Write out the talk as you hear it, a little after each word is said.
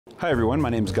Hi everyone,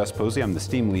 my name is Gus Posey. I'm the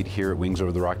STEAM lead here at Wings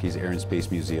Over the Rockies Air and Space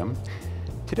Museum.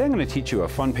 Today I'm going to teach you a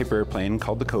fun paper airplane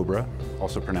called the Cobra,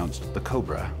 also pronounced the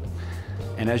Cobra.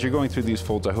 And as you're going through these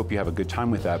folds, I hope you have a good time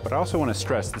with that, but I also want to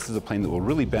stress this is a plane that will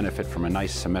really benefit from a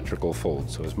nice symmetrical fold.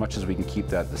 So as much as we can keep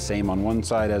that the same on one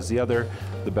side as the other,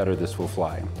 the better this will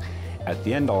fly. At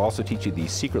the end, I'll also teach you the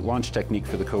secret launch technique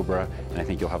for the Cobra, and I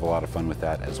think you'll have a lot of fun with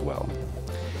that as well.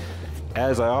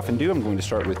 As I often do, I'm going to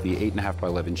start with the 8.5 by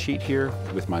 11 sheet here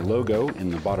with my logo in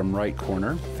the bottom right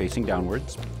corner facing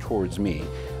downwards towards me.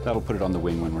 That'll put it on the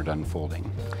wing when we're done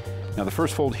folding. Now the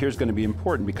first fold here is going to be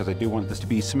important because I do want this to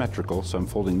be symmetrical, so I'm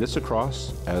folding this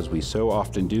across as we so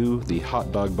often do, the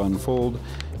hot dog bun fold,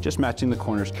 just matching the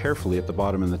corners carefully at the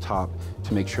bottom and the top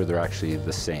to make sure they're actually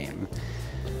the same.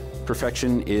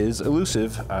 Perfection is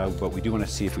elusive, but we do want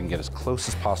to see if we can get as close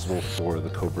as possible for the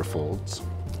Cobra folds.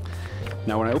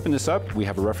 Now when I open this up, we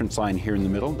have a reference line here in the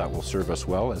middle that will serve us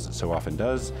well, as it so often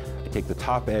does. I take the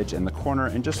top edge and the corner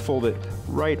and just fold it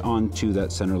right onto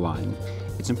that center line.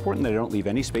 It's important that I don't leave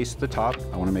any space at the top.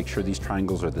 I want to make sure these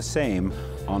triangles are the same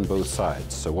on both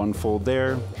sides. So one fold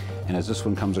there, and as this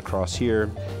one comes across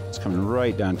here, it's coming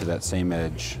right down to that same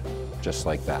edge, just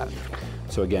like that.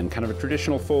 So again, kind of a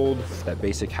traditional fold, that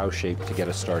basic house shape to get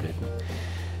us started.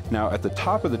 Now at the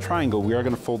top of the triangle, we are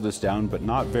going to fold this down, but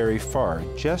not very far,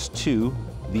 just to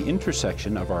the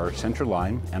intersection of our center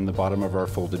line and the bottom of our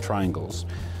folded triangles.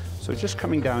 So just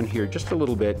coming down here just a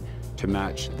little bit to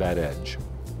match that edge.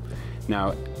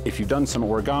 Now, if you've done some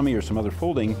origami or some other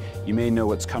folding, you may know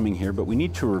what's coming here, but we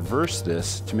need to reverse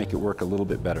this to make it work a little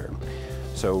bit better.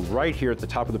 So right here at the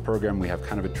top of the program, we have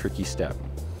kind of a tricky step.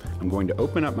 I'm going to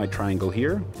open up my triangle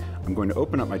here. I'm going to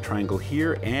open up my triangle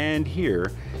here and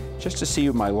here, just to see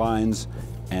my lines,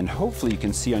 and hopefully you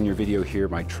can see on your video here,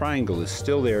 my triangle is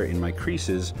still there in my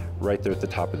creases right there at the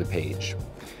top of the page.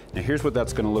 Now here's what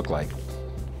that's going to look like.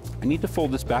 I need to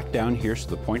fold this back down here so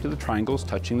the point of the triangle is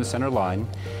touching the center line,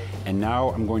 and now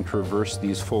I'm going to reverse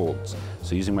these folds.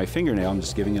 So using my fingernail, I'm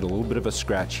just giving it a little bit of a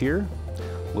scratch here,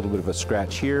 a little bit of a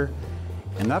scratch here,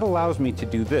 and that allows me to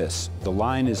do this. The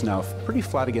line is now pretty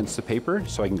flat against the paper,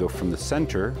 so I can go from the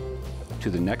center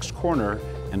to the next corner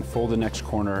and fold the next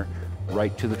corner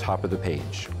right to the top of the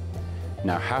page.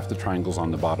 Now half the triangle's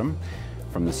on the bottom.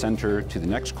 From the center to the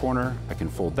next corner, I can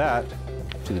fold that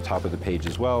to the top of the page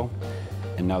as well.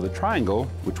 And now the triangle,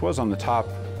 which was on the top,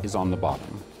 is on the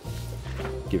bottom,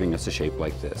 giving us a shape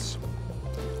like this.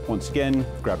 Once again,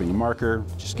 grabbing a marker,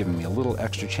 just giving me a little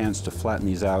extra chance to flatten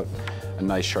these out. A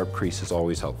nice sharp crease is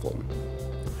always helpful.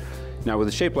 Now with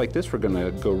a shape like this, we're going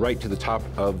to go right to the top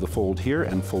of the fold here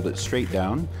and fold it straight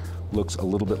down. Looks a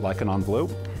little bit like an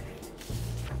envelope,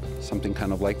 something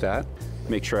kind of like that.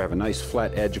 Make sure I have a nice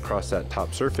flat edge across that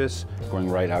top surface, going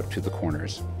right out to the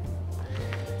corners.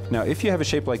 Now if you have a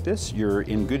shape like this, you're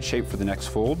in good shape for the next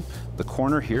fold. The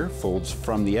corner here folds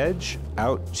from the edge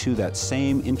out to that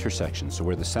same intersection, so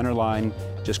where the center line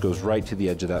just goes right to the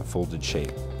edge of that folded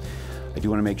shape. I do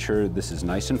want to make sure this is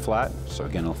nice and flat, so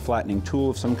again, a flattening tool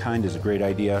of some kind is a great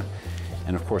idea.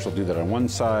 And of course I'll do that on one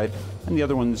side, and the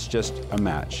other one's just a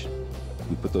match.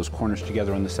 We put those corners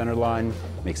together on the center line,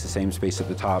 makes the same space at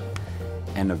the top,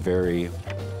 and a very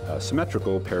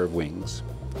symmetrical pair of wings.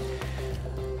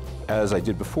 As I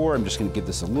did before, I'm just going to give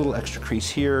this a little extra crease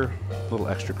here, a little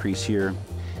extra crease here,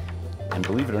 and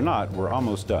believe it or not, we're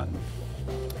almost done.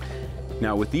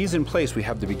 Now with these in place, we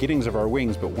have the beginnings of our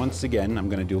wings, but once again, I'm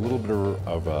going to do a little bit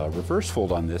of a reverse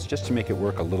fold on this just to make it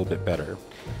work a little bit better.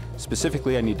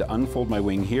 Specifically, I need to unfold my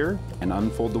wing here and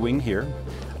unfold the wing here.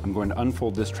 I'm going to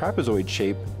unfold this trapezoid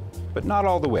shape, but not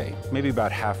all the way, maybe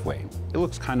about halfway. It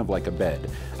looks kind of like a bed.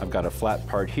 I've got a flat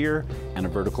part here and a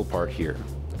vertical part here.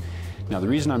 Now the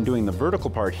reason I'm doing the vertical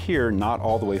part here, not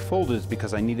all the way folded, is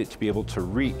because I need it to be able to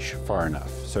reach far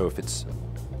enough. So if it's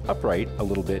upright a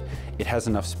little bit, it has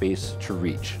enough space to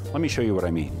reach. Let me show you what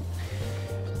I mean.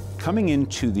 Coming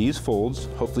into these folds,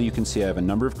 hopefully you can see I have a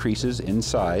number of creases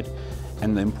inside,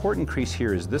 and the important crease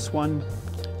here is this one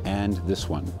and this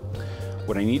one.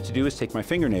 What I need to do is take my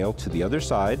fingernail to the other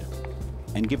side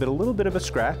and give it a little bit of a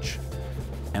scratch,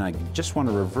 and I just want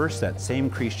to reverse that same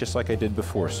crease just like I did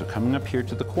before. So coming up here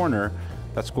to the corner,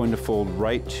 that's going to fold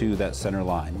right to that center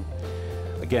line.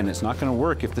 Again, it's not going to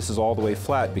work if this is all the way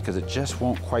flat because it just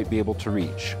won't quite be able to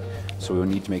reach. So we'll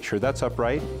need to make sure that's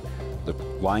upright, the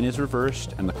line is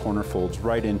reversed, and the corner folds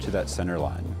right into that center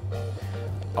line.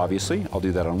 Obviously, I'll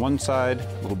do that on one side,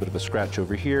 a little bit of a scratch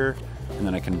over here, and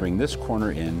then I can bring this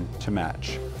corner in to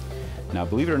match. Now,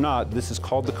 believe it or not, this is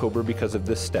called the Cobra because of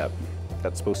this step.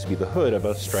 That's supposed to be the hood of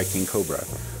a striking Cobra.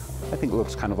 I think it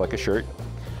looks kind of like a shirt,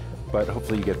 but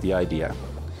hopefully you get the idea.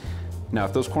 Now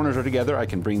if those corners are together, I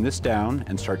can bring this down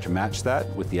and start to match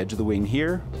that with the edge of the wing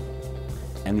here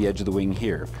and the edge of the wing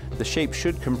here. The shape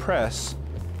should compress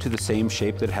to the same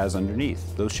shape that it has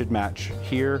underneath. Those should match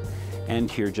here and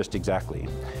here just exactly.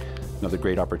 Another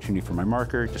great opportunity for my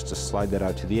marker, just to slide that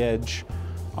out to the edge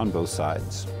on both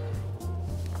sides.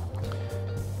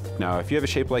 Now, if you have a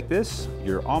shape like this,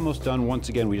 you're almost done. Once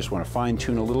again, we just want to fine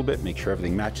tune a little bit, make sure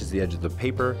everything matches the edge of the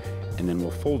paper, and then we'll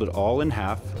fold it all in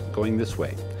half going this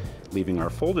way, leaving our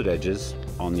folded edges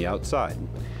on the outside.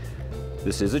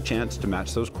 This is a chance to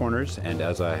match those corners, and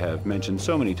as I have mentioned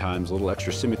so many times, a little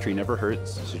extra symmetry never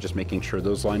hurts, so just making sure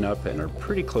those line up and are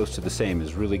pretty close to the same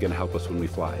is really going to help us when we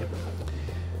fly.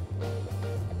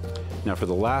 Now for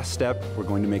the last step, we're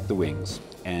going to make the wings.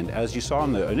 And as you saw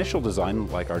in the initial design,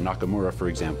 like our Nakamura for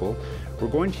example, we're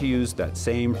going to use that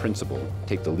same principle.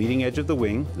 Take the leading edge of the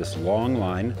wing, this long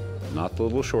line, not the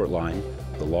little short line,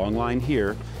 the long line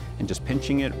here, and just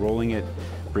pinching it, rolling it,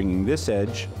 bringing this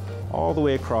edge all the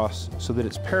way across so that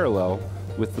it's parallel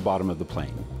with the bottom of the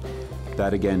plane.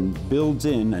 That again builds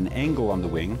in an angle on the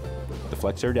wing,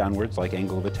 deflects air downwards like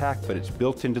angle of attack, but it's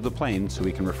built into the plane so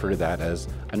we can refer to that as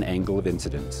an angle of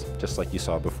incidence, just like you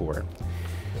saw before.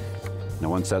 Now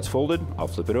once that's folded, I'll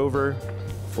flip it over,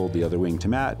 fold the other wing to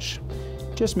match,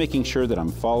 just making sure that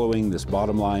I'm following this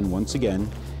bottom line once again,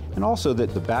 and also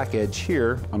that the back edge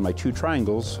here on my two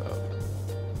triangles,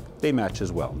 they match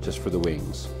as well, just for the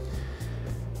wings.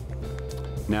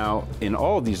 Now, in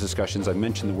all of these discussions, I've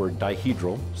mentioned the word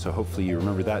dihedral, so hopefully you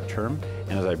remember that term.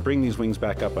 And as I bring these wings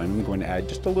back up, I'm going to add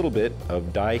just a little bit of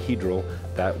dihedral,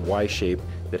 that Y shape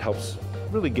that helps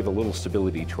really give a little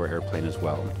stability to our airplane as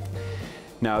well.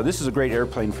 Now, this is a great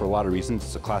airplane for a lot of reasons.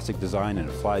 It's a classic design and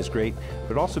it flies great,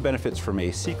 but it also benefits from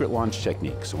a secret launch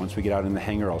technique. So once we get out in the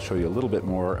hangar, I'll show you a little bit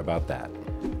more about that.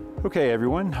 Okay,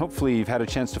 everyone, hopefully you've had a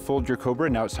chance to fold your Cobra.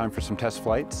 Now it's time for some test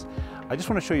flights. I just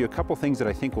want to show you a couple things that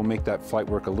I think will make that flight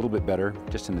work a little bit better,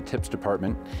 just in the tips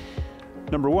department.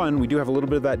 Number one, we do have a little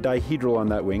bit of that dihedral on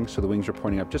that wing, so the wings are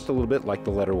pointing up just a little bit like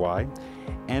the letter Y.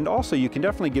 And also, you can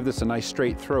definitely give this a nice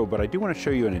straight throw, but I do want to show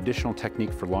you an additional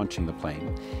technique for launching the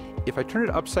plane. If I turn it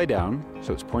upside down,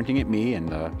 so it's pointing at me and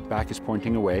the back is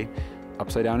pointing away,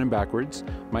 upside down and backwards,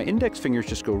 my index fingers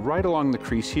just go right along the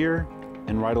crease here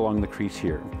and right along the crease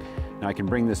here. Now I can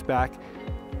bring this back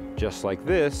just like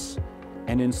this,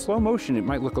 and in slow motion it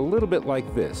might look a little bit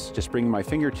like this, just bringing my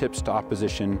fingertips to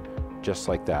opposition just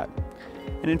like that.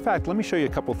 And in fact, let me show you a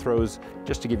couple throws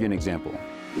just to give you an example.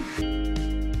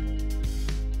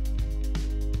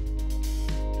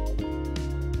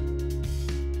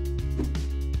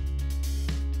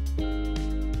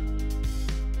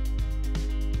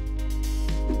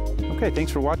 Okay,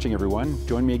 thanks for watching everyone.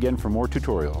 Join me again for more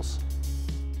tutorials.